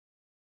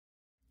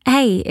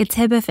Hey, it's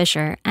Heba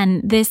Fisher,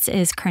 and this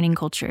is Kerning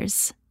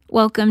Cultures.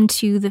 Welcome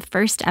to the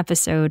first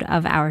episode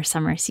of our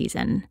summer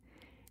season.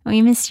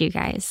 We missed you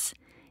guys.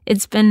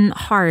 It's been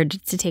hard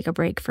to take a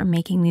break from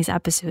making these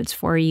episodes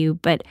for you,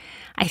 but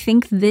I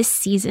think this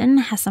season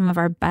has some of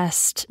our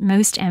best,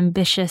 most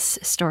ambitious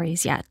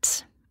stories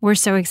yet. We're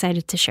so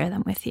excited to share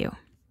them with you.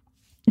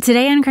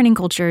 Today on Kerning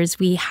Cultures,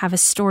 we have a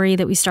story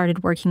that we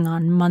started working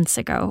on months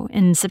ago,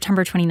 in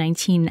September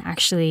 2019,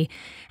 actually.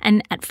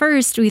 And at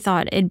first, we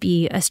thought it'd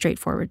be a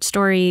straightforward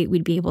story.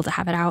 We'd be able to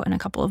have it out in a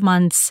couple of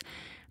months.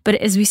 But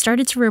as we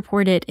started to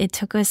report it, it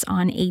took us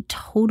on a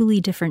totally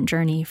different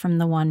journey from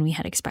the one we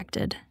had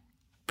expected.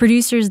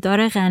 Producers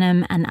Dora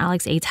Ghanem and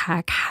Alex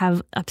Atack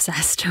have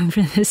obsessed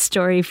over this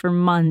story for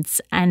months,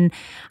 and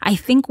I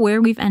think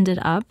where we've ended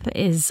up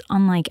is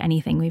unlike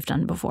anything we've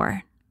done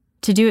before.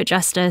 To do it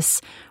justice,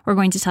 we're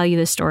going to tell you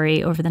the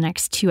story over the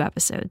next 2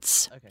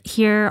 episodes. Okay.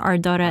 Here are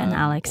Dora and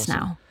Alex awesome.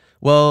 Now.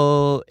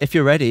 Well, if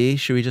you're ready,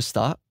 should we just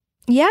start?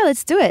 Yeah,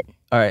 let's do it.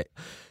 All right.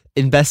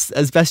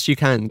 As best you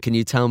can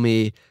you tell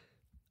me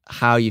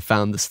how you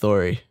found the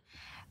story?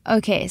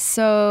 Okay,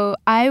 so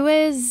I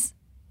was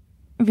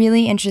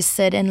really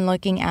interested in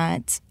looking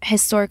at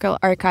historical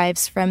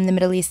archives from the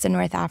Middle East and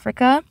North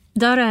Africa.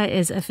 Dora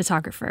is a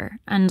photographer,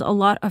 and a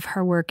lot of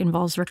her work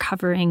involves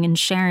recovering and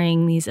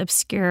sharing these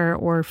obscure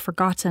or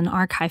forgotten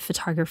archive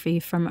photography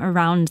from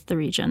around the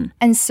region.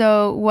 And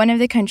so one of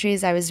the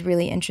countries I was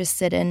really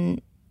interested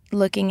in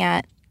looking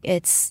at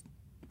its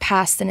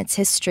past and its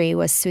history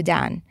was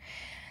Sudan,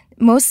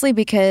 mostly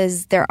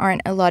because there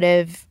aren't a lot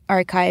of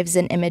archives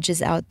and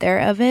images out there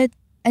of it.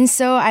 And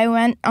so I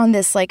went on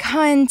this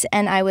hunt,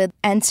 and I would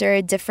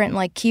enter different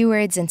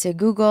keywords into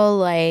Google,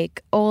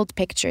 like old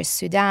pictures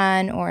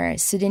Sudan or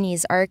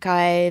Sudanese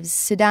archives,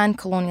 Sudan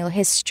colonial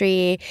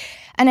history.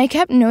 And I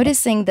kept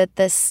noticing that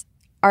this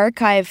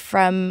archive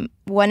from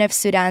one of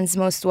Sudan's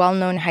most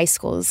well-known high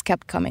schools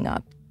kept coming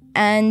up.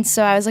 And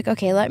so I was like,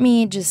 okay, let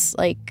me just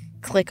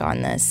click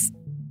on this.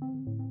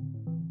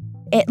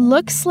 It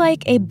looks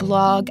like a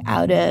blog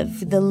out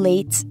of the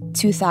late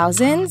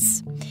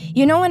 2000s.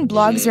 You know when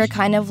blogs were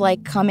kind of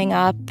coming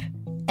up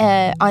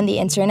on the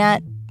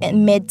internet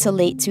in mid to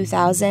late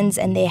 2000s,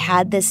 and they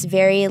had this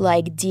very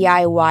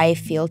DIY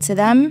feel to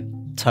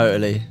them?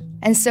 Totally.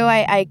 And so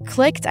I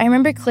clicked. I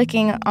remember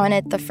clicking on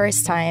it the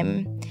first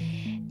time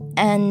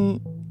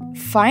and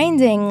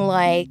finding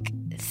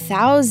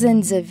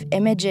thousands of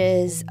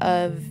images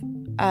of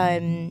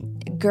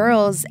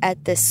girls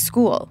at this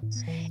school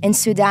in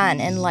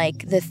Sudan in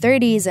the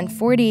 30s and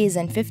 40s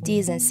and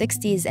 50s and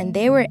 60s, and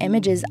they were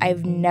images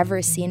I've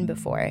never seen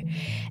before.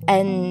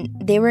 And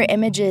they were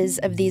images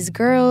of these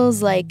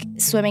girls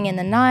swimming in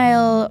the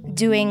Nile,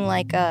 doing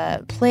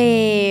a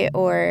play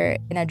or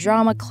in a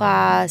drama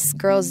class,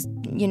 girls,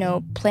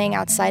 playing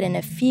outside in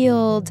a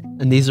field.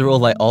 And these are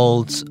all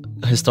old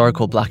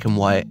historical black and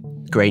white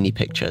grainy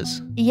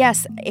pictures.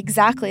 Yes,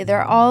 exactly.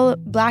 They're all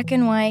black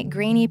and white,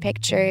 grainy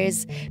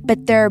pictures,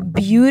 but they're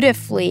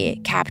beautifully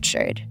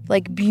captured,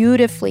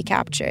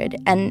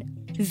 and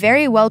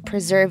very well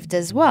preserved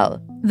as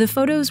well. The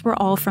photos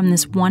were all from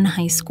this one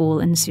high school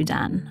in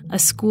Sudan, a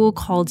school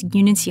called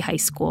Unity High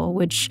School,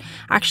 which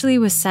actually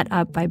was set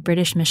up by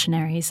British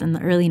missionaries in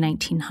the early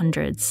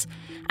 1900s.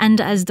 And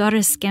as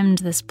Dora skimmed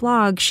this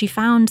blog, she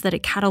found that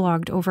it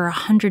cataloged over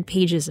 100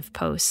 pages of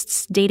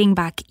posts, dating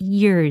back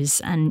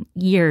years and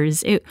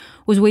years. It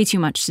was way too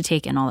much to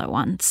take in all at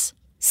once.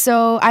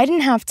 So I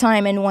didn't have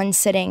time in one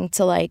sitting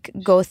to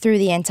go through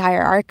the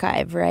entire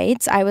archive,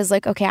 right? I was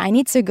okay, I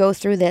need to go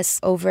through this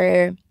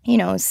over,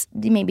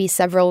 maybe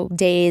several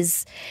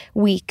days,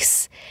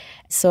 weeks.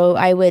 So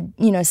I would,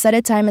 set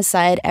a time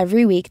aside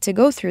every week to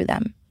go through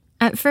them.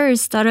 At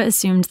first, Dora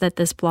assumed that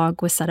this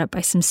blog was set up by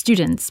some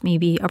students,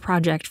 maybe a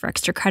project for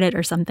extra credit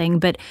or something,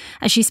 but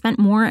as she spent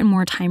more and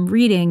more time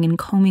reading and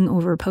combing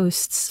over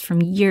posts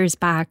from years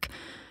back,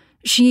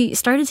 she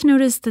started to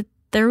notice that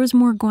there was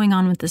more going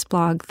on with this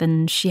blog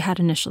than she had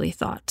initially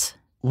thought.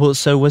 Well,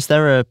 so was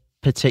there a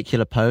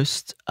particular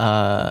post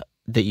that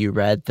you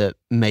read that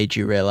made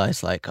you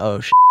realize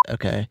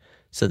okay,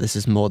 so this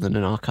is more than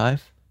an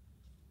archive?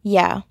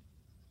 Yeah.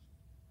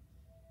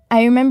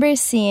 I remember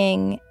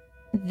seeing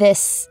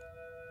this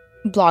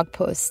blog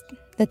post.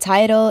 The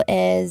title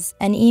is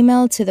An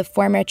Email to the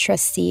Former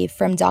Trustee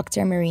from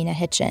Dr. Marina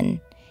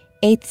Hitchen,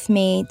 8th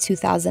May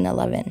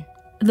 2011.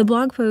 The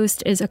blog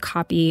post is a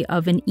copy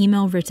of an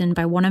email written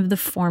by one of the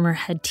former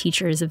head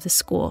teachers of the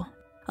school,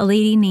 a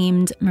lady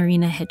named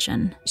Marina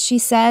Hitchen. She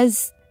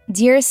says,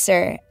 "Dear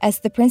Sir, as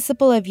the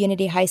principal of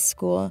Unity High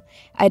School,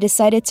 I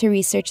decided to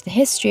research the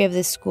history of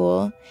the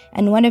school,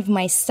 and one of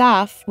my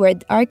staff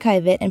would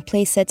archive it and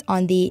place it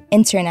on the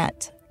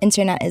internet.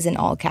 Internet is in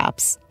all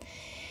caps.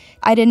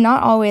 I did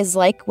not always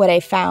like what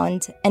I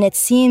found, and it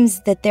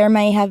seems that there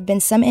may have been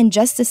some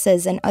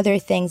injustices and other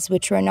things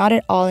which were not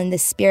at all in the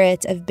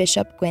spirit of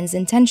Bishop Gwyn's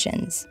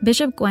intentions."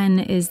 Bishop Gwyn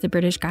is the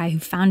British guy who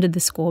founded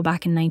the school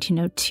back in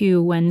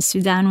 1902 when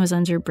Sudan was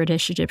under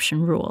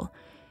British-Egyptian rule.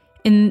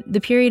 In the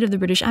period of the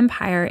British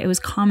Empire, it was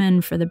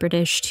common for the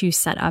British to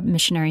set up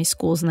missionary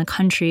schools in the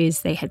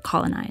countries they had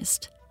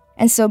colonized.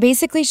 And so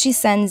basically she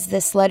sends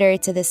this letter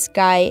to this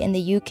guy in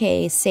the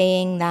UK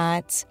saying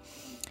that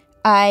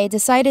I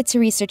decided to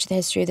research the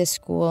history of the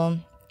school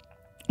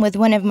with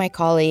one of my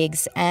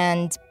colleagues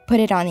and put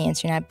it on the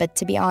internet. But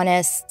to be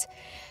honest,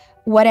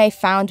 what I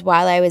found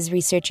while I was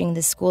researching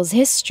the school's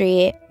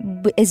history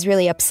is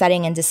really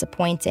upsetting and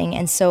disappointing.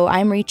 And so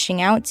I'm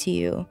reaching out to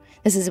you.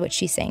 This is what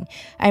she's saying.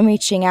 I'm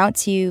reaching out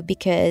to you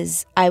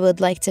because I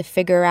would like to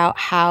figure out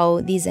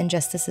how these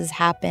injustices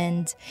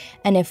happened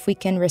and if we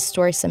can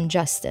restore some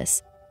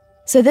justice.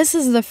 So this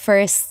is the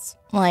first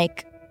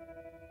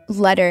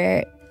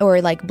letter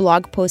or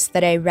blog post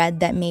that I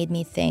read that made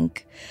me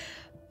think,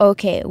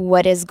 okay,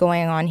 what is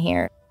going on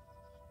here?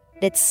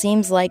 It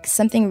seems like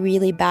something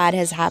really bad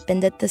has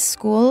happened at this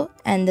school,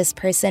 and this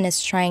person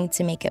is trying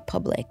to make it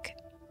public.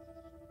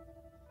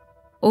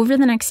 Over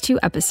the next 2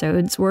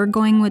 episodes, we're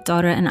going with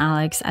Dora and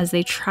Alex as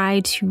they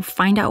try to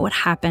find out what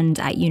happened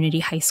at Unity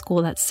High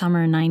School that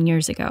summer 9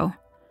 years ago.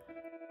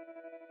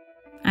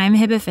 I'm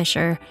Hiba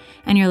Fisher,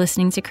 and you're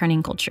listening to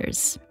Kerning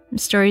Cultures,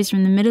 stories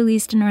from the Middle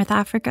East and North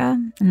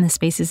Africa and the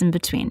spaces in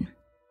between.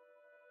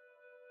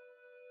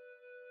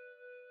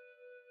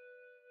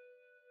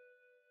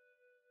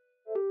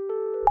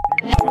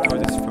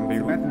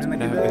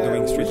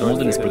 More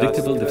than is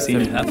predictable, they've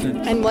seen it happen.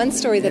 And one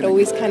story that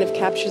always kind of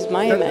captures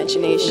my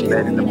imagination. The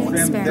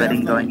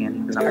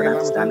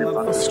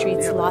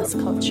streets lost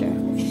culture.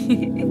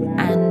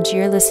 And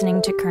you're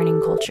listening to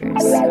Kerning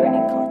Cultures.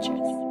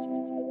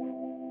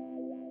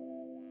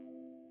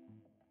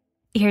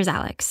 Here's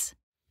Alex.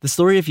 The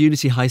story of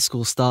Unity High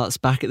School starts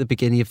back at the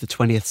beginning of the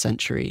 20th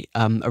century,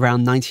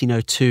 around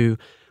 1902,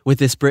 with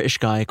this British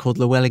guy called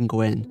Llewellyn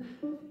Gwyn.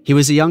 He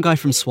was a young guy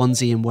from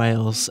Swansea in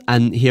Wales,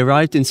 and he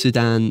arrived in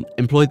Sudan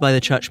employed by the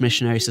Church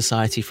Missionary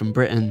Society from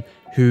Britain,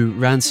 who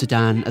ran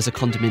Sudan as a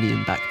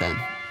condominium back then.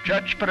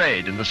 Church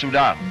parade in the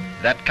Sudan,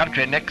 that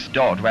country next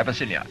door to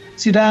Abyssinia.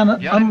 Sudan,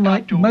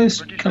 unlike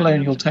most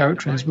colonial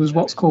territories, was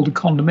what's called a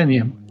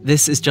condominium.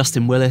 This is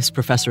Justin Willis,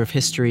 Professor of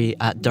History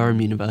at Durham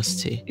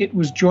University. It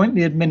was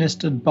jointly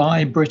administered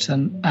by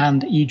Britain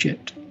and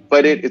Egypt.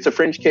 But it's a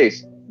fringe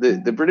case.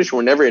 The British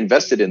were never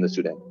invested in the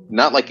Sudan,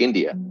 not like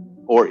India.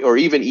 Or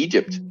even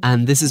Egypt.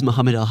 And this is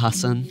Mohammed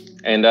Al-Hassan.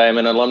 And I am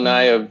an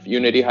alumni of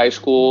Unity High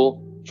School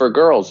for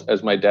Girls,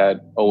 as my dad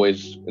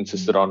always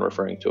insisted on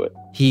referring to it.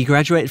 He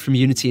graduated from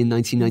Unity in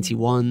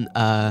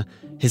 1991.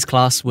 His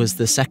class was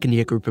the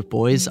second-year group of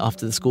boys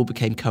after the school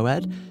became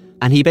co-ed.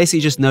 And he basically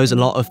just knows a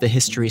lot of the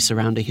history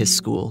surrounding his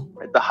school.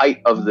 At the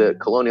height of the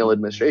colonial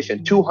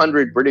administration,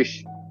 200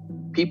 British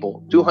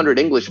people, 200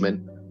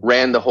 Englishmen,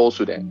 ran the whole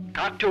Sudan.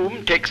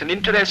 Khartoum takes an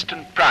interest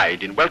and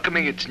pride in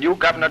welcoming its new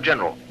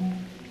Governor-General.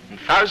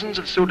 Thousands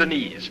of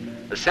Sudanese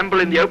assemble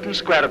in the open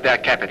square of their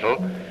capital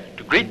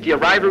to greet the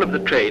arrival of the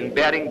train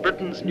bearing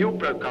Britain's new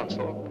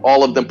proconsul.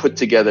 All of them put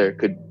together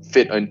could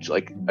fit on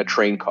like a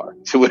train car.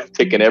 So it would have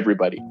taken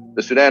everybody.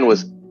 The Sudan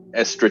was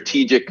a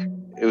strategic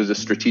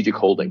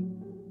holding.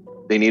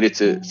 They needed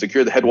to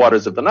secure the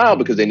headwaters of the Nile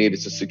because they needed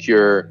to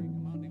secure,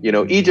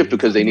 Egypt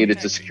because they needed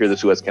to secure the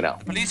Suez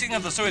Canal. Policing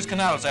of the Suez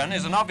Canal zone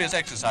is an obvious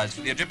exercise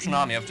for the Egyptian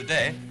army of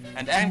today,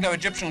 and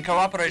Anglo-Egyptian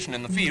cooperation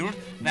in the field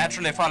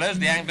naturally follows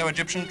the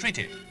Anglo-Egyptian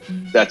treaty.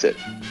 That's it.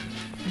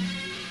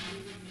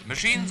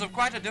 Machines of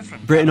quite a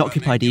different... Britain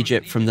occupied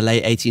Egypt from the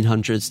late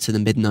 1800s to the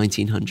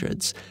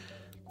mid-1900s,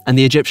 and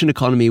the Egyptian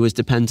economy was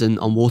dependent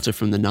on water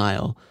from the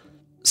Nile.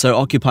 So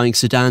occupying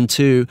Sudan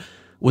too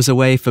was a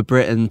way for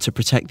Britain to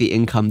protect the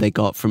income they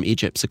got from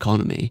Egypt's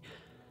economy.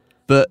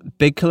 But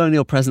big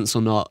colonial presence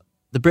or not,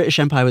 the British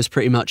Empire was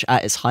pretty much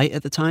at its height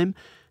at the time,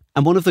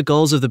 and one of the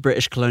goals of the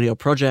British colonial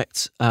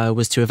project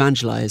was to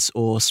evangelize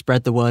or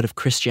spread the word of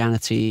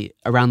Christianity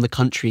around the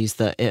countries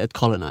that it had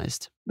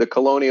colonized. The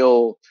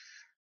colonial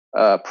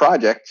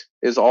project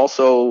is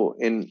also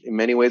in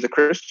many ways a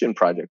Christian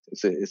project.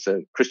 It's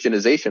a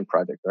Christianization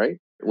project, right?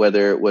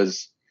 Whether it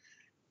was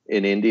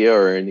in India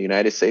or in the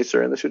United States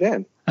or in the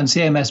Sudan. And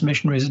CMS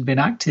missionaries had been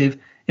active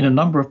in a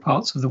number of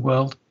parts of the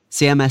world.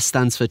 CMS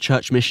stands for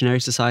Church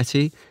Missionary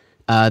Society.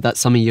 That's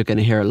something you're going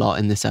to hear a lot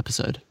in this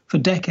episode. For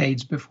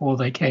decades before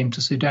they came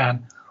to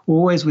Sudan,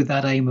 always with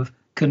that aim of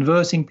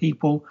converting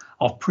people,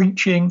 of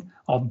preaching,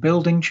 of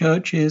building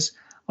churches,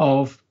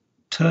 of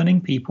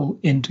turning people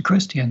into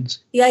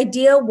Christians. The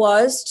idea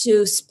was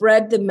to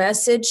spread the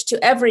message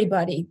to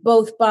everybody,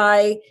 both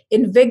by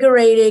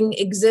invigorating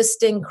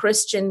existing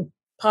Christian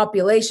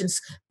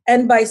populations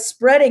and by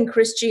spreading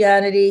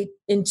Christianity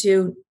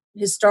into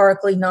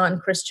historically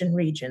non-Christian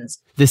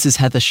regions. This is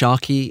Heather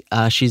Sharkey.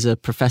 She's a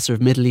professor of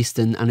Middle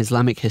Eastern and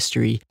Islamic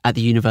history at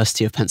the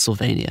University of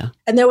Pennsylvania.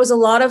 And there was a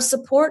lot of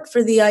support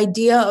for the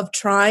idea of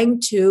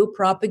trying to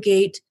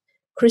propagate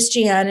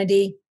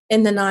Christianity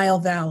in the Nile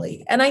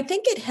Valley. And I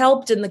think it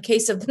helped in the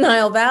case of the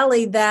Nile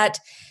Valley that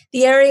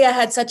the area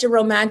had such a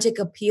romantic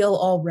appeal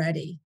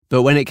already.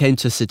 But when it came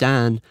to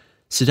Sudan,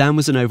 Sudan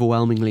was an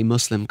overwhelmingly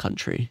Muslim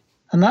country.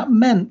 And that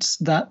meant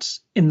that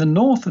in the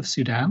north of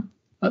Sudan,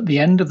 at the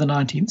end of the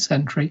 19th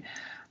century,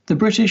 the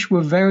British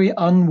were very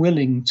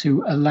unwilling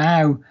to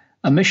allow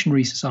a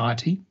missionary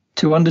society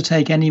to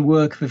undertake any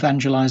work of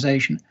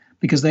evangelization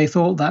because they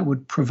thought that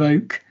would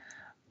provoke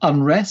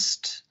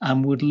unrest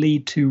and would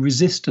lead to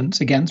resistance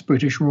against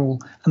British rule.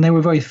 And they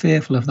were very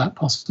fearful of that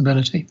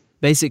possibility.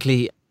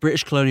 Basically,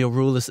 British colonial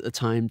rulers at the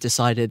time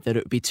decided that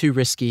it would be too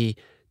risky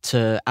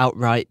to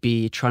outright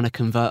be trying to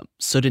convert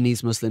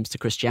Sudanese Muslims to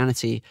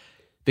Christianity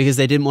because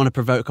they didn't want to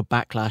provoke a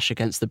backlash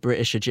against the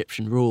British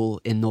Egyptian rule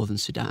in northern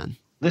Sudan.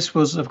 This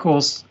was, of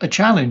course, a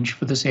challenge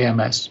for the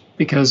CMS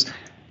because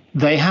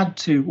they had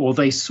to, or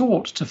they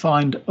sought to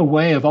find a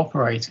way of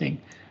operating,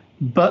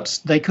 but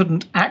they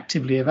couldn't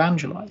actively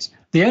evangelize.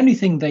 The only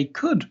thing they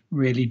could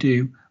really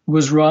do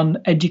was run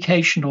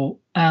educational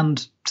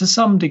and, to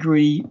some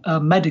degree,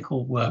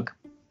 medical work.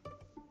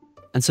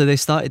 And so they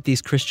started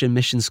these Christian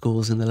mission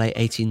schools in the late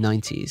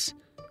 1890s.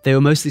 They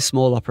were mostly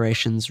small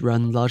operations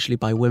run largely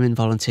by women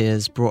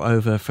volunteers brought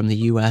over from the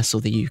US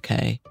or the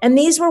UK. And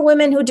these were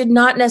women who did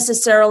not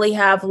necessarily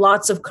have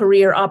lots of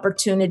career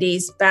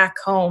opportunities back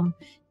home.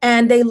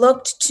 And they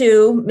looked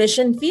to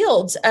mission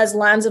fields as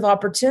lands of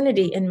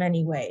opportunity in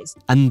many ways.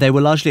 And they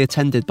were largely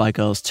attended by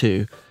girls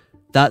too.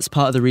 That's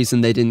part of the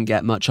reason they didn't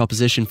get much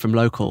opposition from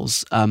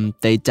locals.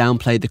 They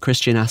downplayed the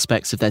Christian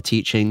aspects of their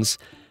teachings,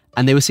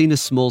 and they were seen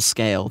as small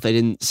scale. They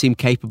didn't seem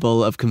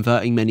capable of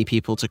converting many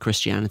people to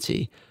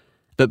Christianity.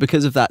 But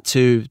because of that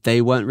too, they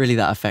weren't really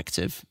that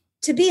effective.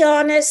 To be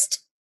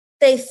honest,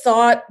 they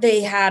thought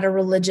they had a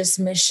religious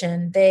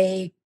mission.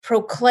 They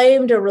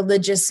proclaimed a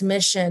religious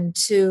mission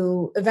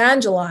to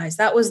evangelize.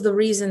 That was the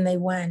reason they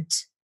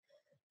went.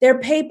 Their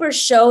papers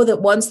show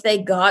that once they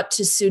got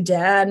to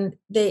Sudan,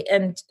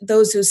 and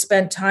those who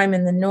spent time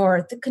in the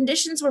north, the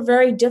conditions were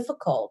very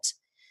difficult.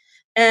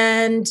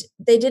 And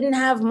they didn't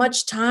have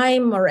much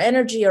time or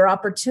energy or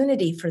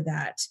opportunity for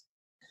that.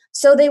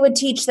 So they would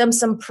teach them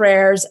some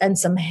prayers and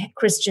some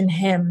Christian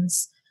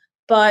hymns,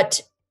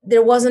 but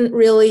there wasn't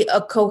really a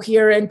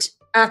coherent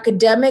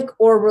academic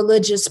or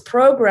religious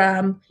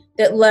program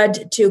that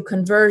led to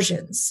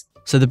conversions.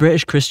 So the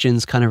British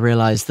Christians kind of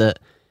realized that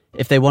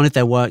if they wanted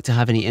their work to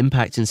have any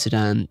impact in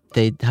Sudan,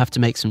 they'd have to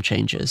make some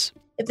changes.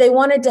 If they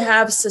wanted to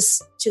have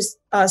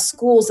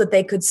schools that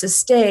they could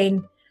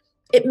sustain,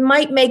 it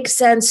might make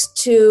sense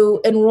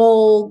to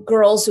enroll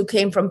girls who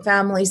came from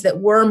families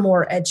that were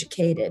more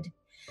educated.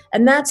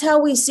 And that's how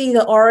we see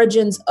the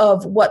origins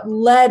of what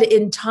led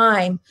in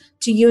time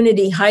to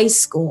Unity High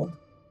School.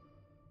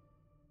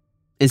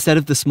 Instead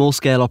of the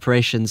small-scale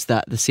operations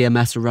that the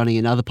CMS were running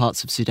in other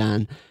parts of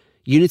Sudan,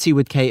 Unity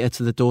would cater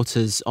to the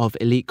daughters of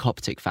elite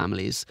Coptic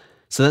families.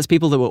 So that's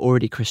people that were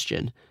already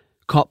Christian.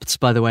 Copts,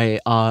 by the way,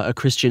 are a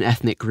Christian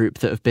ethnic group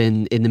that have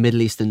been in the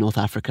Middle East and North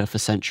Africa for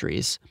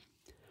centuries.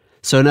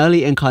 So an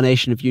early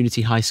incarnation of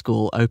Unity High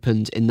School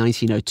opened in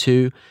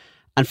 1902,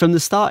 and from the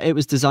start it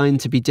was designed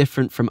to be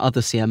different from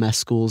other CMS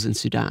schools in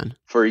Sudan.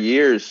 For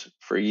years,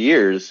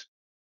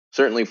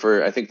 certainly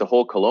for I think the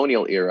whole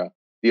colonial era,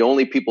 the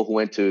only people who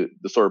went to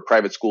the sort of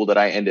private school that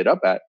I ended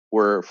up at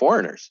were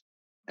foreigners.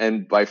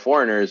 And by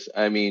foreigners,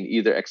 I mean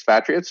either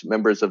expatriates,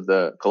 members of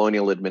the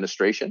colonial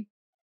administration,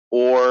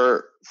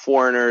 or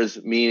foreigners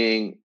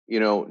meaning,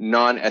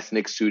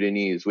 non-ethnic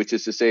Sudanese, which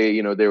is to say,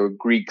 there were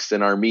Greeks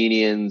and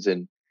Armenians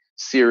and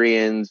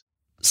Syrians.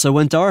 So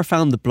when Dara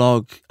found the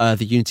blog,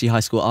 the Unity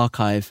High School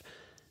archive,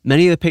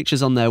 many of the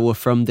pictures on there were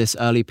from this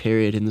early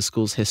period in the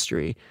school's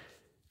history.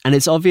 And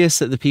it's obvious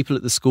that the people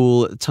at the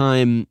school at the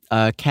time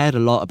cared a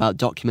lot about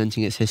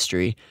documenting its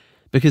history,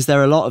 because there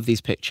are a lot of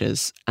these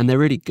pictures, and they're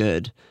really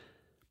good.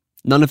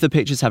 None of the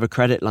pictures have a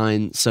credit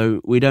line,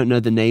 so we don't know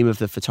the name of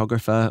the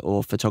photographer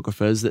or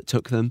photographers that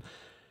took them.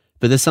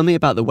 But there's something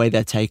about the way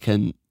they're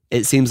taken.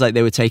 It seems like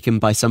they were taken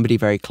by somebody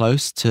very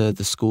close to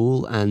the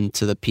school and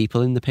to the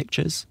people in the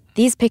pictures.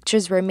 These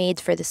pictures were made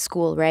for the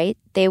school, right?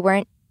 They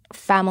weren't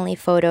family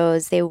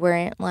photos. They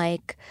weren't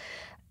like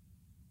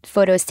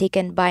photos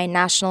taken by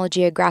National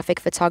Geographic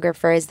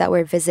photographers that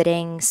were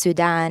visiting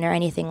Sudan or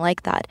anything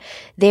like that.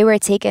 They were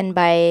taken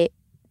by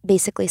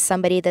basically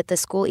somebody that the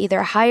school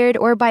either hired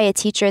or by a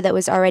teacher that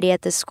was already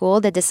at the school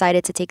that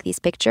decided to take these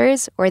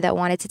pictures or that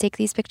wanted to take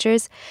these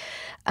pictures.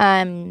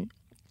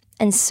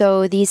 And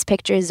so these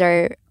pictures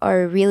are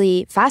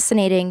really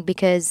fascinating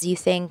because you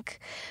think,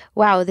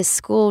 wow, the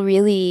school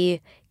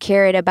really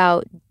cared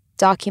about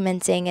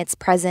documenting its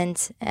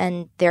present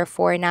and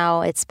therefore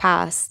now its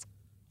past.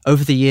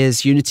 Over the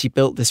years, Unity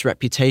built this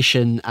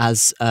reputation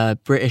as a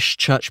British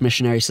Church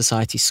Missionary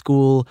Society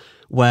school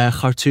where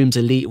Khartoum's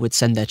elite would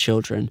send their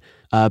children,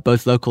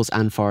 both locals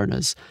and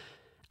foreigners.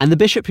 And the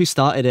bishop who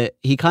started it,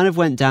 he kind of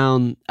went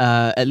down,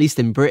 at least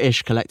in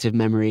British collective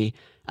memory,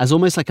 as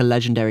almost like a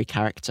legendary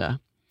character.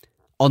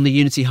 On the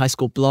Unity High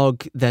School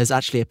blog, there's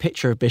actually a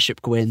picture of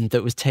Bishop Gwynn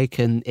that was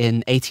taken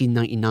in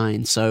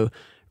 1899, so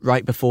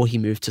right before he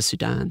moved to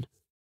Sudan.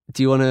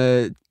 Do you want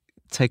to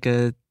take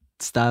a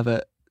stab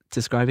at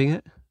describing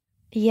it?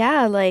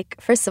 Yeah,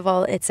 first of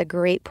all, it's a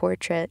great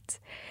portrait.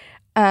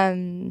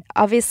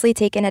 Obviously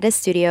taken at a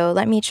studio.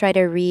 Let me try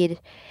to read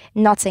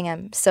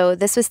Nottingham. So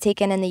this was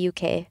taken in the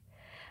UK.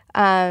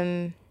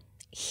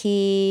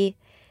 He's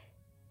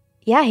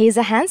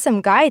a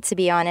handsome guy, to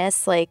be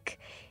honest.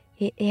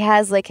 He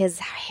has his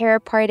hair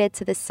parted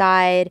to the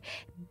side,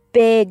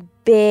 big,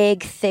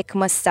 thick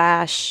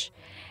mustache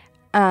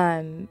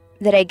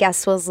that I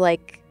guess was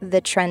like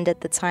the trend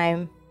at the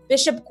time.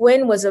 Bishop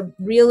Gwynne was a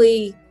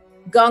really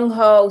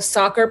gung-ho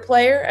soccer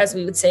player, as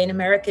we would say in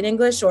American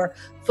English, or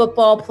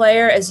football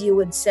player, as you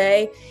would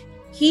say.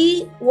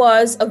 He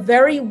was a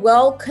very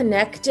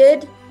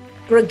well-connected,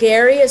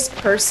 gregarious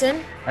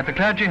person. At the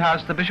clergy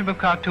house, the Bishop of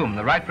Khartoum,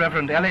 the Right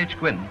Reverend L.H.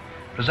 Gwynne,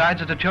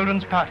 presides at a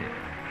children's party.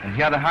 And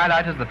here the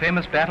highlight is the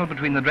famous battle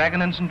between the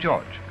dragon and St.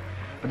 George.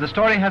 But the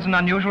story has an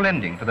unusual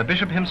ending, for the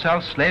bishop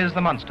himself slays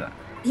the monster.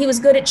 He was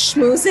good at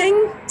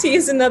schmoozing, to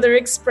use another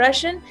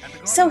expression.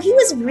 So he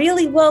was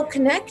really well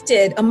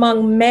connected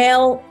among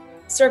male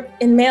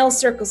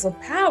circles of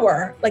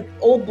power, like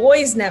old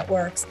boys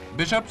networks.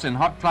 Bishops in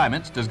hot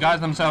climates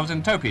disguise themselves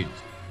in topies,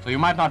 so you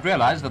might not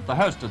realize that the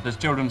host of this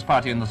children's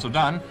party in the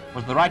Sudan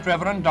was the Right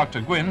Reverend Dr.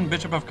 Gwynne,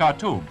 Bishop of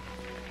Khartoum.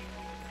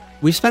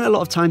 We've spent a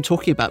lot of time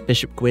talking about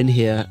Bishop Gwynne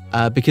here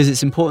because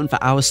it's important for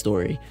our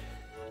story.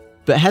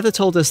 But Heather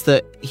told us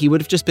that he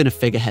would have just been a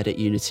figurehead at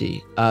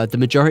Unity. The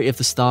majority of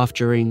the staff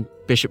during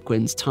Bishop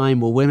Gwynne's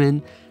time were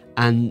women,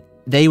 and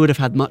they would have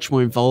had much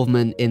more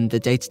involvement in the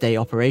day-to-day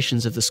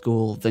operations of the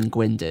school than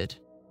Gwynne did.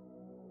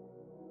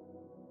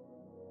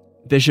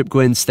 Bishop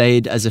Gwynne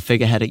stayed as a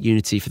figurehead at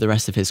Unity for the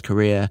rest of his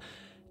career,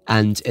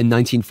 and in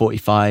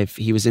 1945,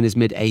 he was in his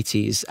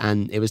mid-80s,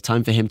 and it was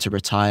time for him to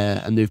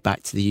retire and move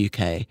back to the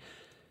UK.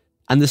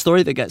 And the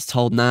story that gets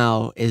told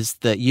now is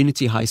that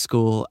Unity High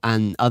School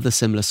and other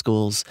similar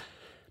schools,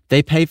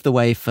 they paved the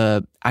way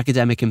for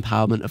academic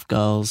empowerment of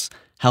girls,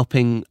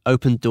 helping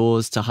open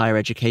doors to higher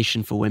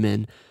education for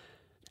women.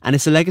 And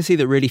it's a legacy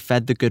that really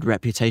fed the good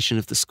reputation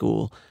of the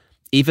school,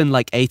 even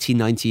like 80,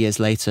 90 years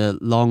later,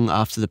 long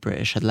after the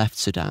British had left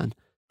Sudan.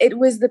 It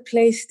was the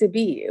place to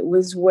be. It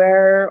was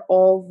where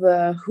all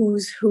the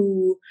who's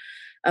who,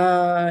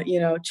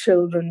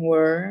 children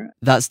were.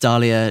 That's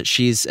Dahlia.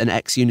 She's an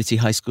ex-Unity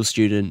High School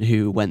student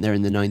who went there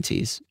in the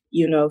 90s.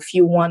 If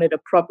you wanted a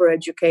proper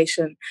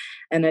education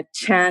and a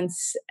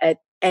chance at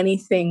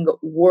anything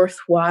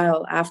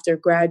worthwhile after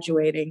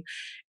graduating,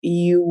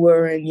 you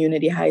were in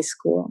Unity High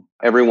School.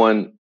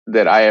 Everyone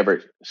that I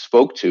ever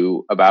spoke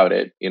to about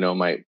it,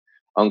 my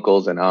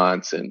uncles and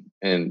aunts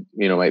and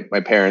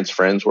my parents'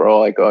 friends were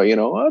all like, oh,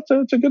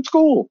 it's a good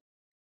school.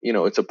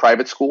 It's a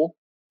private school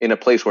in a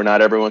place where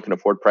not everyone can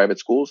afford private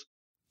schools.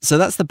 So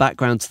that's the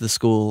background to the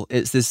school.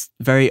 It's this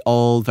very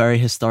old, very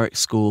historic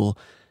school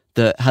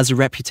that has a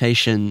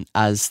reputation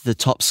as the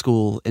top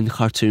school in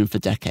Khartoum for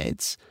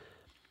decades.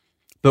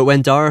 But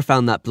when Dara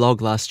found that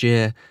blog last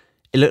year,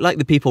 it looked like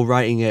the people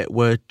writing it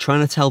were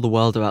trying to tell the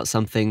world about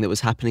something that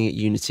was happening at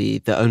Unity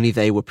that only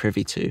they were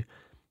privy to.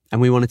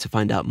 And we wanted to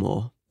find out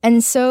more.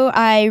 And so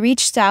I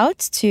reached out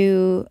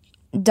to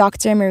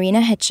Dr.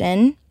 Marina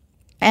Hitchen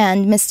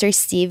and Mr.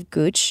 Steve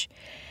Gooch,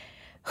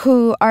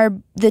 who are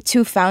the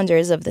two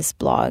founders of this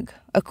blog,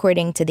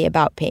 according to the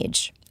About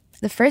page.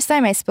 The first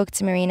time I spoke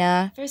to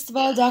Marina... First of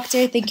all,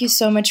 doctor, thank you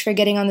so much for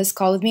getting on this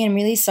call with me. I'm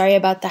really sorry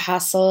about the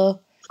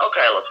hassle.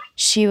 Okay, look.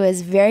 She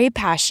was very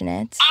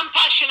passionate. I'm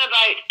passionate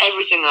about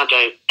everything I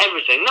do.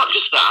 Everything, not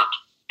just that.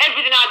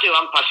 Everything I do,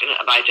 I'm passionate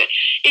about it.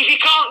 If you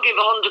can't give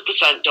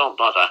 100%, don't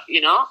bother,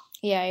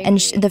 Yeah. And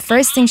the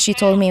first thing she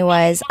told me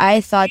was,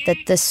 I thought that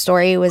the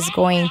story was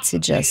going to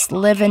just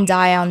live and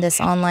die on this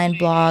online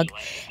blog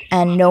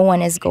and no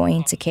one is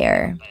going to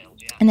care.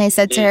 And I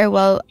said to her,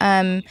 well,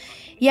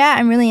 yeah,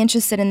 I'm really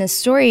interested in this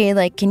story.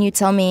 Like, can you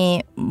tell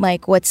me,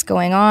 what's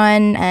going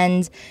on?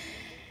 And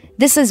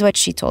this is what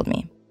she told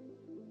me.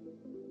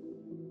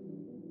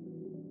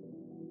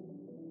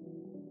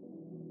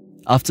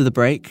 After the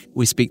break,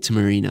 we speak to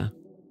Marina.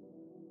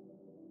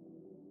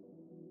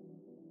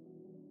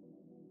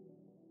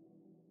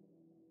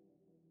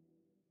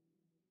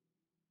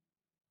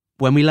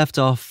 When we left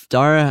off,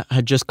 Dara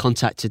had just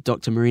contacted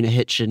Dr. Marina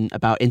Hitchen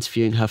about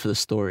interviewing her for the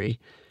story.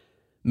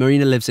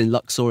 Marina lives in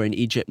Luxor in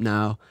Egypt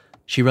now.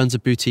 She runs a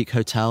boutique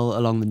hotel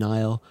along the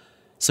Nile.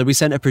 So we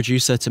sent a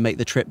producer to make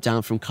the trip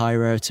down from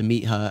Cairo to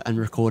meet her and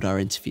record our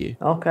interview.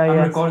 Okay, I'm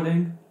yes.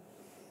 recording.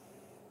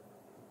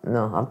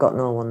 No, I've got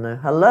no one now.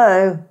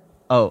 Hello?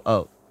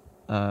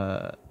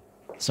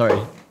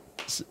 Sorry.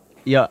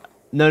 Yeah.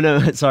 No,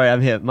 sorry,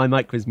 I'm here. My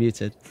mic was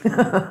muted.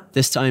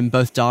 This time,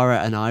 both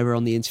Dara and I were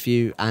on the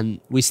interview, and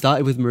we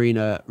started with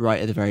Marina right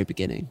at the very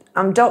beginning.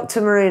 I'm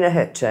Dr. Marina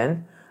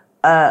Hitchen,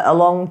 a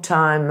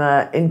long-time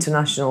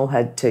international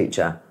head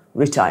teacher,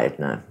 retired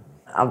now.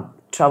 I've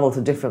travelled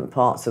to different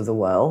parts of the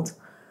world,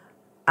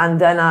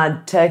 and then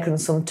I'd taken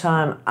some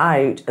time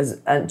out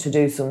to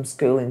do some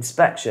school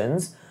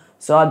inspections.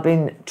 So I'd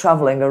been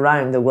travelling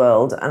around the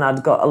world, and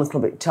I'd got a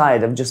little bit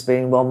tired of just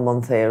being 1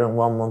 month here and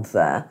 1 month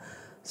there.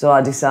 So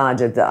I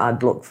decided that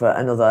I'd look for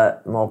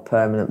another more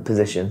permanent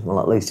position, well,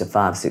 at least a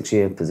 5-6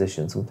 year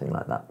position, something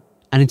like that.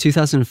 And in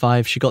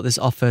 2005, she got this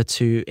offer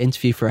to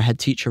interview for a head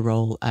teacher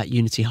role at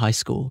Unity High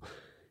School.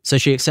 So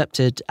she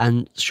accepted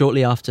and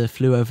shortly after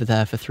flew over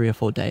there for 3 or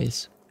 4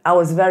 days. I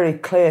was very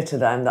clear to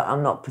them that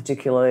I'm not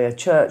particularly a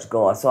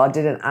churchgoer, so I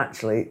didn't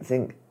actually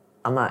think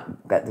I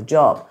might get the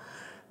job.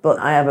 But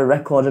I have a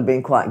record of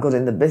being quite good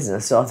in the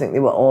business, so I think they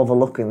were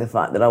overlooking the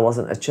fact that I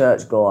wasn't a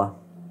churchgoer.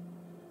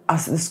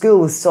 The school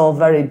was so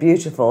very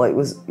beautiful. It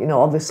was,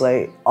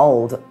 obviously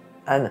old,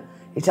 and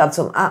it had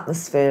some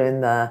atmosphere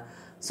in there.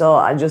 So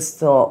I just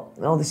thought,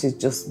 oh, this is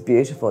just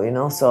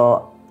beautiful,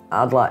 so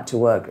I'd like to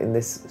work in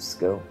this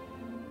school.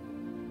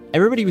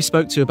 Everybody we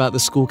spoke to about the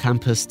school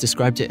campus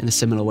described it in a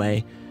similar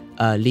way.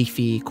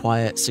 Leafy,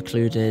 quiet,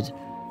 secluded.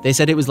 They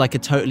said it was like a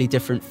totally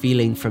different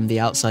feeling from the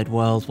outside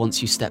world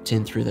once you stepped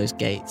in through those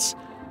gates.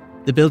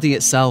 The building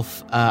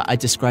itself, I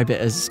describe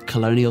it as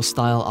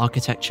colonial-style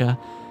architecture.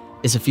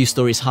 It's a few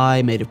stories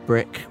high, made of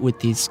brick, with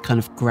these kind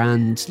of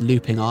grand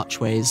looping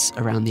archways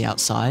around the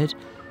outside.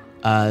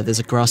 There's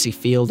a grassy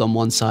field on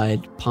one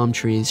side, palm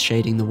trees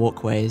shading the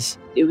walkways.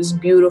 It was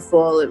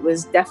beautiful. It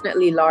was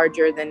definitely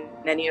larger than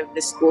any of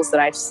the schools that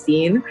I've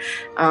seen.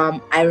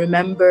 I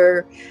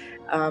remember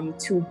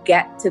to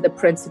get to the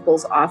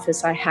principal's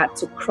office, I had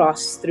to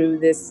cross through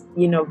this,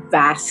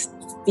 vast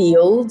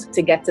field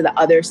to get to the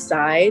other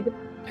side.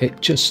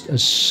 It just,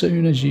 as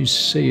soon as you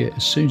see it,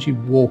 as soon as you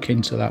walk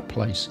into that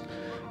place,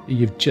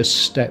 you've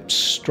just stepped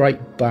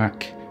straight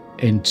back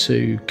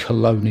into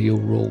colonial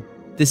rule.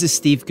 This is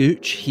Steve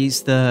Gooch.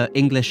 He's the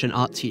English and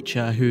art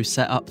teacher who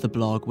set up the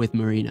blog with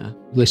Marina.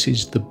 This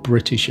is the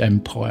British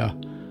Empire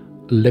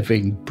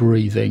living,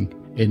 breathing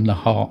in the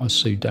heart of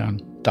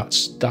Sudan.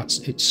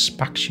 It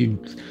smacks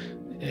you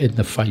in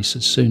the face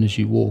as soon as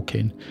you walk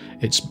in.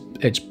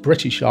 It's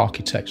British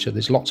architecture.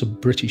 There's lots of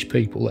British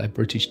people there,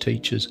 British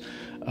teachers,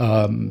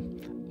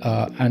 and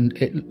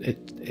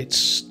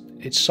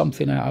it's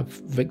something out of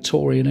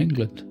Victorian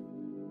England.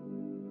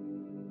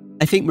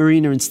 I think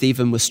Marina and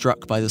Stephen were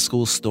struck by the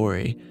school's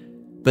story,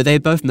 but they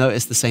both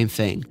noticed the same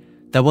thing.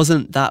 There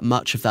wasn't that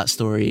much of that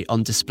story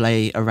on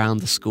display around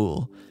the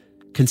school.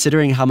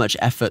 Considering how much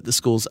effort the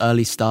school's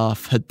early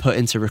staff had put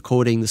into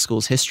recording the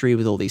school's history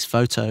with all these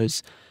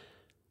photos,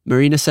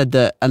 Marina said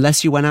that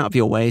unless you went out of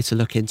your way to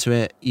look into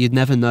it, you'd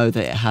never know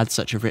that it had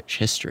such a rich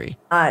history.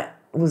 I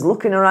was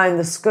looking around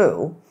the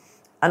school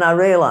and I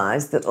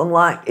realised that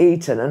unlike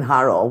Eton and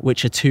Harrow,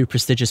 which are two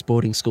prestigious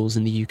boarding schools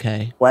in the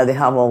UK, where they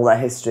have all their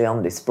history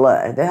on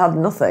display, they had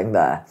nothing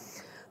there.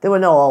 There were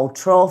no old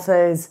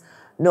trophies,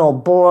 no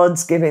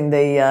boards giving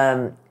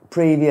the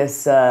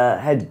previous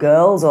head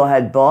girls or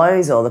head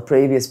boys or the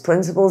previous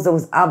principals. There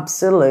was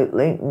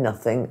absolutely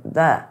nothing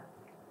there.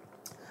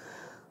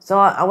 So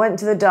I went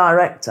to the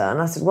director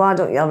and I said, why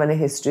don't you have any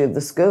history of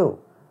the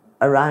school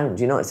around?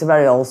 It's a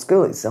very old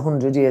school. It's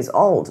 100 years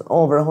old,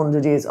 over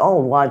 100 years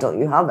old. Why don't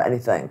you have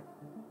anything?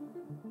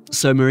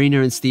 So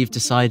Marina and Steve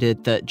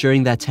decided that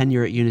during their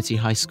tenure at Unity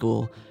High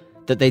School,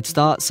 that they'd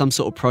start some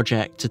sort of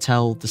project to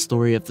tell the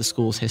story of the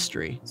school's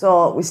history.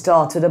 So we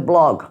started a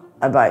blog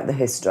about the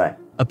history.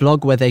 A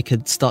blog where they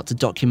could start to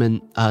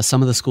document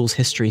some of the school's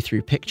history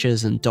through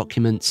pictures and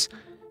documents,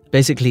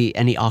 basically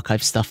any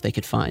archive stuff they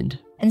could find.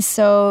 And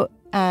so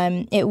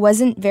it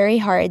wasn't very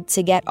hard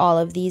to get all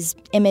of these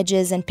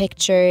images and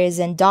pictures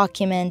and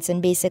documents and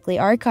basically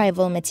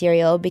archival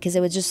material because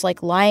it was just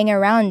like lying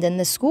around in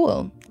the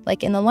school,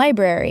 like in the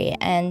library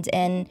and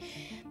in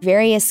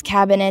various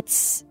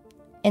cabinets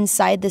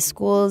inside the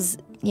school's,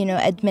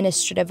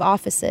 administrative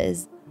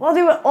offices. Well,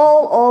 they were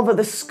all over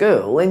the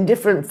school in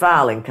different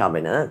filing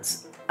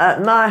cabinets.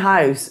 My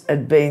house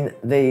had been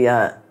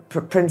the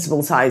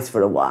principal's house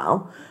for a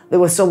while. There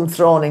were some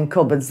thrown in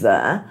cupboards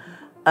there.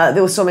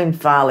 There were some in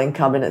filing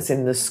cabinets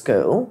in the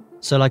school.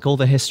 So like all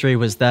the history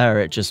was there,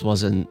 it just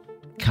wasn't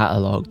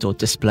catalogued or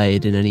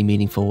displayed in any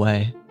meaningful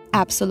way?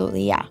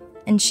 Absolutely, yeah.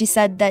 And she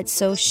said that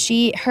so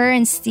her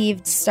and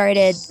Steve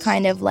started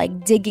kind of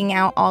like digging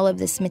out all of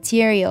this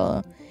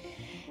material.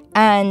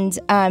 And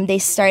they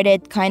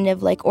started kind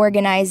of like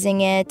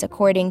organizing it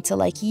according to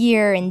like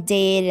year and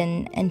date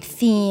and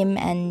theme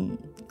and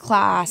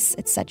class,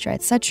 etc.,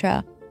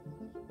 etc.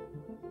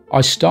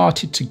 I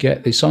started to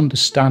get this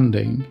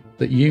understanding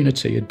that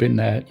Unity had been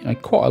there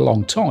quite a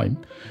long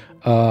time.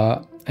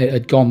 It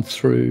had gone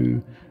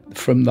through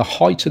from the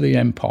height of the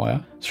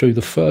empire, through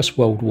the First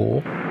World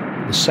War,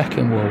 the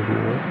Second World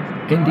War,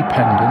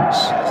 independence.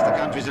 Yes, the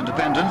country's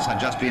independence had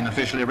just been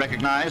officially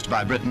recognised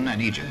by Britain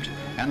and Egypt,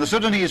 and the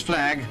Sudanese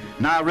flag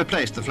now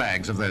replaced the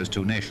flags of those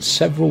two nations.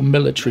 Several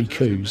military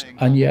coups,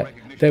 and yet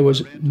there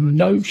was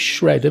no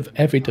shred of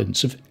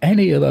evidence of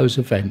any of those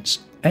events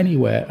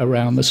anywhere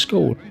around the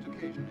school.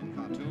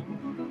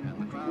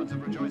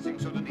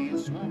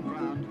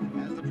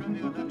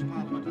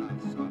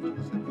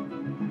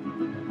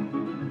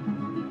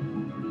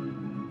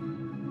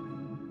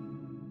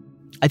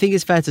 I think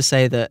it's fair to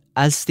say that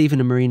as Stephen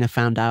and Marina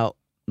found out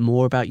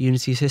more about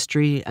Unity's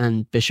history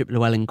and Bishop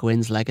Llewellyn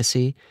Gwyn's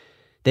legacy,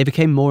 they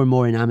became more and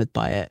more enamoured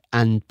by it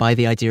and by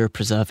the idea of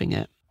preserving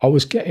it. I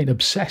was getting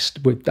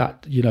obsessed with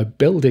that,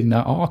 building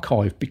that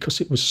archive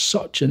because it was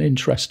such an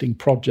interesting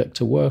project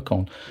to work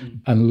on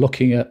and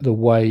looking at the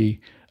way,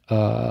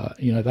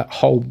 that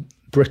whole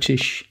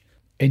British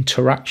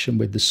interaction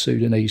with the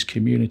Sudanese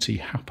community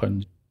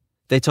happened.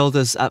 They told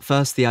us at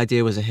first the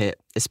idea was a hit,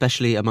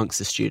 especially amongst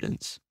the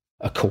students.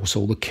 Of course,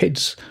 all the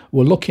kids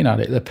were looking at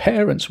it. The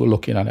parents were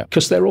looking at it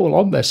because they're all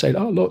on there saying,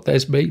 oh, look,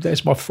 there's me,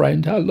 there's my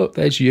friend. Oh, look,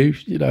 there's you.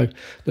 You know,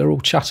 they're all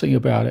chatting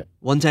about it.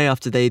 One day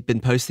after they'd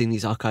been posting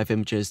these archive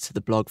images to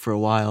the blog for a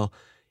while,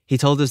 he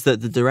told us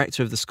that the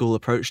director of the school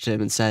approached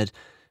him and said,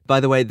 by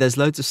the way, there's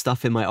loads of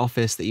stuff in my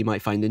office that you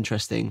might find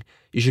interesting.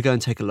 You should go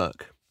and take a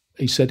look.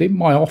 He said, in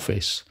my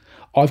office,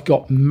 I've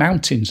got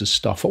mountains of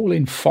stuff, all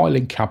in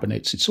filing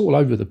cabinets. It's all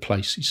over the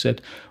place. He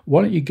said,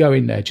 why don't you go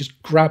in there,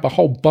 just grab a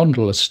whole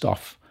bundle of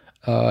stuff.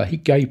 He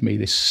gave me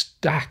this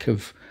stack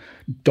of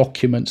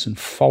documents and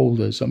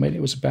folders. I mean,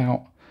 it was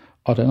about,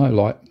 I don't know,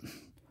 like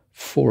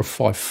 4 or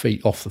 5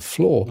 feet off the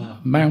floor, wow.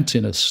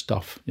 Mountain of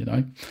stuff, you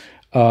know.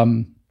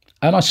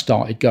 And I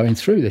started going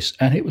through this,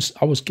 and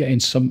I was getting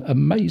some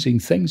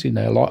amazing things in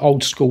there, like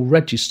old school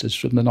registers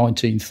from the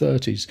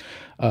 1930s,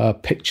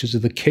 pictures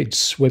of the kids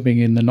swimming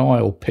in the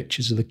Nile,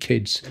 pictures of the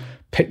kids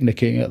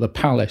picnicking at the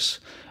palace,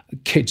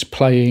 kids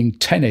playing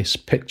tennis,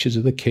 pictures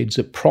of the kids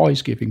at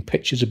prize giving,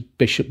 pictures of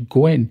Bishop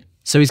Gwynn.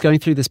 So he's going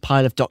through this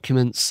pile of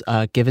documents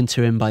given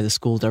to him by the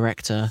school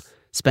director,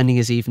 spending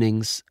his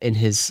evenings in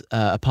his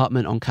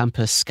apartment on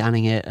campus,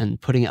 scanning it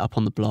and putting it up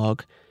on the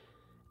blog.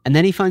 And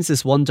then he finds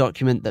this one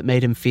document that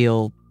made him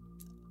feel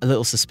a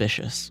little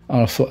suspicious.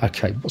 And I thought,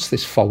 okay, what's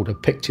this folder?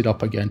 Picked it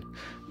up again.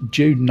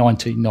 June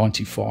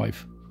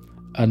 1995.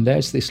 And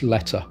there's this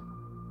letter,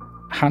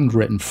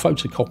 handwritten,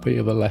 photocopy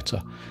of a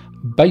letter,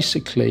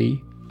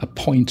 basically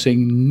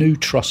appointing new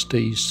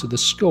trustees to the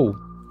school.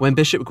 When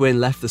Bishop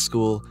Gwynn left the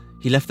school,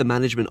 he left the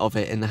management of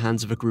it in the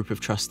hands of a group of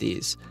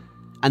trustees.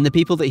 And the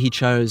people that he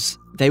chose,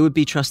 they would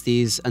be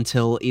trustees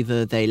until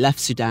either they left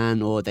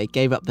Sudan or they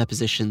gave up their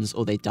positions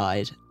or they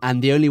died.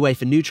 And the only way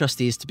for new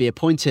trustees to be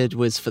appointed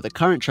was for the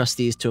current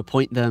trustees to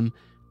appoint them,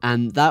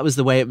 and that was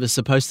the way it was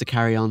supposed to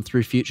carry on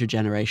through future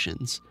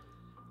generations.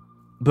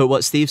 But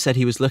what Steve said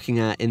he was looking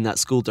at in that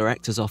school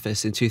director's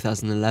office in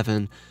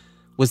 2011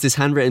 was this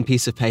handwritten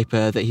piece of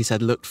paper that he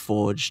said looked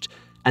forged,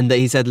 and that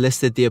he said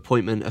listed the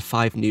appointment of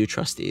 5 new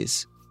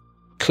trustees.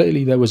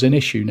 Clearly there was an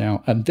issue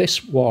now, and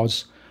this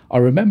was... I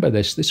remember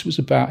this was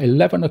about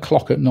 11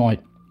 o'clock at night.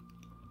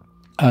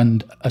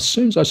 And as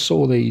soon as I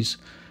saw these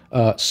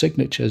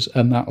signatures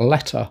and that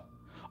letter,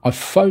 I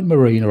phoned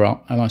Marina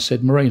up and I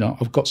said, Marina,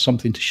 I've got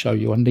something to show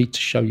you. I need to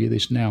show you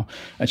this now.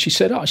 And she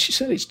said,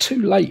 it's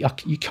too late.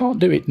 You can't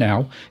do it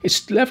now.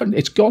 It's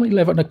gone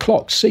 11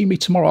 o'clock. See me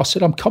tomorrow. I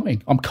said, I'm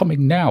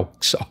coming now.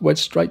 So I went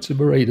straight to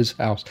Marina's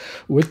house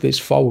with this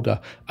folder.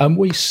 And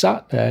we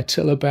sat there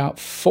till about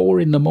 4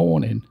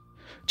 a.m,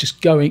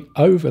 just going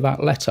over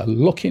that letter,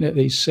 looking at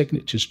these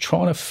signatures,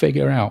 trying to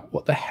figure out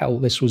what the hell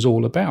this was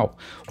all about.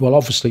 Well,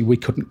 obviously, we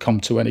couldn't come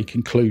to any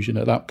conclusion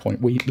at that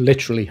point. We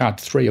literally had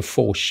 3 or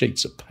 4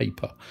 sheets of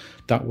paper.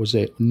 That was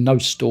it. No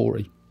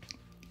story.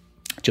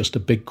 Just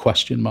a big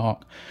question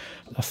mark.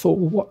 I thought,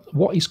 well,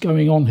 what is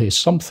going on here?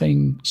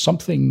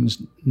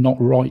 Something's not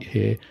right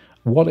here.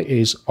 What it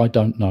is, I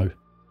don't know.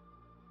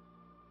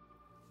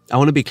 I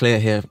want to be clear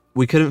here.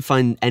 We couldn't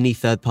find any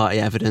third-party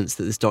evidence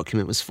that this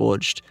document was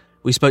forged.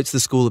 We spoke to the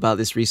school about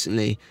this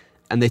recently,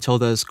 and they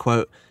told us,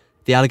 quote,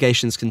 the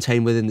allegations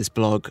contained within this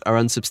blog are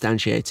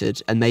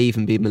unsubstantiated and may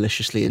even be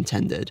maliciously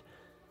intended.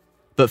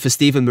 But for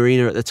Steve and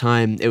Marina at the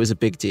time, it was a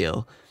big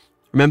deal.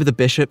 Remember the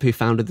bishop who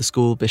founded the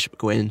school, Bishop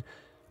Gwynn?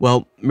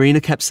 Well,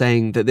 Marina kept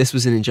saying that this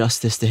was an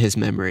injustice to his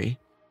memory.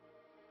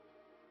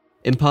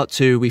 In part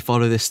 2, we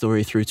follow this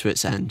story through to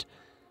its end.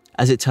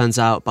 As it turns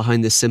out,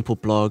 behind this simple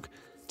blog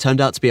turned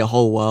out to be a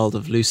whole world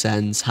of loose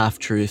ends,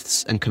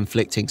 half-truths, and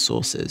conflicting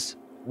sources.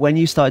 When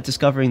you started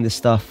discovering this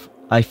stuff,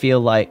 I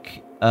feel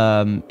like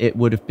it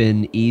would have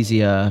been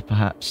easier,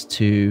 perhaps,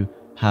 to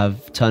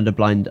have turned a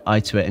blind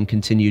eye to it and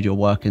continued your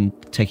work and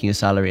taking a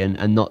salary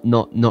and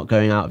not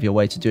going out of your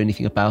way to do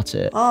anything about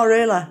it. Oh,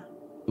 really?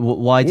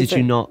 Why did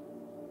you not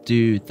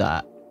do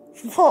that?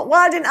 What?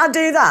 Why didn't I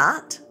do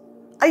that?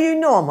 Are you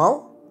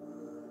normal?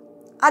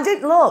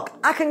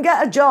 I can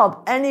get a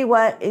job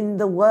anywhere in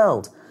the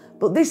world,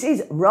 but this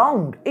is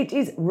wrong. It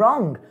is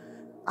wrong.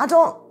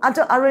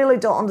 I really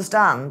don't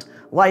understand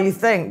why you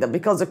think that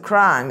because a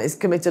crime is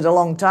committed a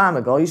long time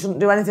ago, you shouldn't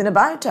do anything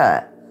about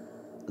it.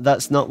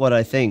 That's not what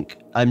I think.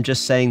 I'm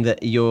just saying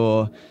that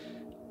you're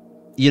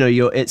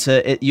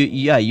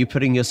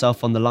putting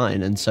yourself on the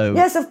line, and so...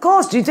 Yes, of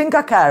course. Do you think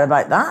I care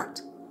about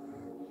that?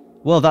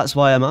 Well, that's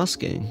why I'm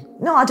asking.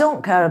 No, I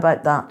don't care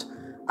about that.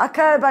 I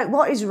care about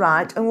what is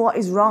right and what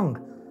is wrong.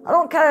 I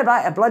don't care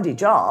about a bloody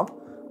job.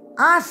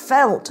 I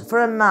felt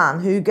for a man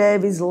who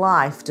gave his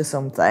life to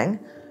something,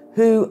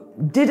 who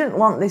didn't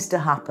want this to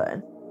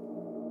happen.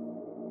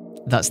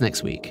 That's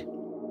next week.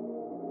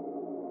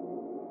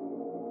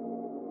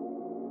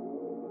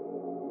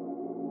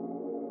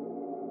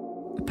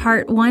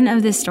 Part 1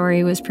 of this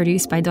story was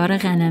produced by Dora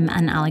Ghanem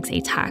and Alex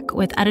Atack,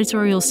 with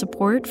editorial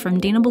support from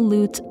Dana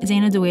Balut,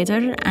 Zaina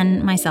Duwaiter,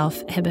 and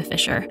myself, Hibba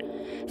Fisher.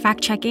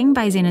 Fact-checking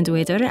by Zaina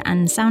Duwaiter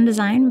and sound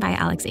design by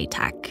Alex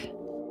Atack.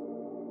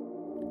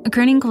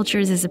 Kerning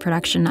Cultures is a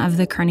production of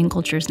the Kerning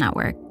Cultures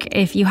Network.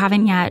 If you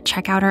haven't yet,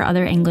 check out our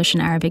other English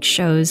and Arabic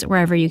shows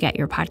wherever you get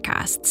your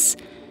podcasts.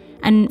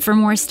 And for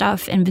more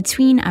stuff in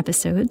between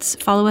episodes,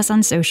 follow us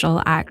on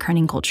social at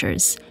Kerning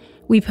Cultures.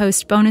 We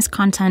post bonus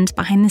content,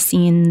 behind the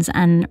scenes,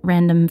 and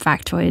random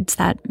factoids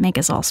that make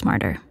us all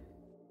smarter.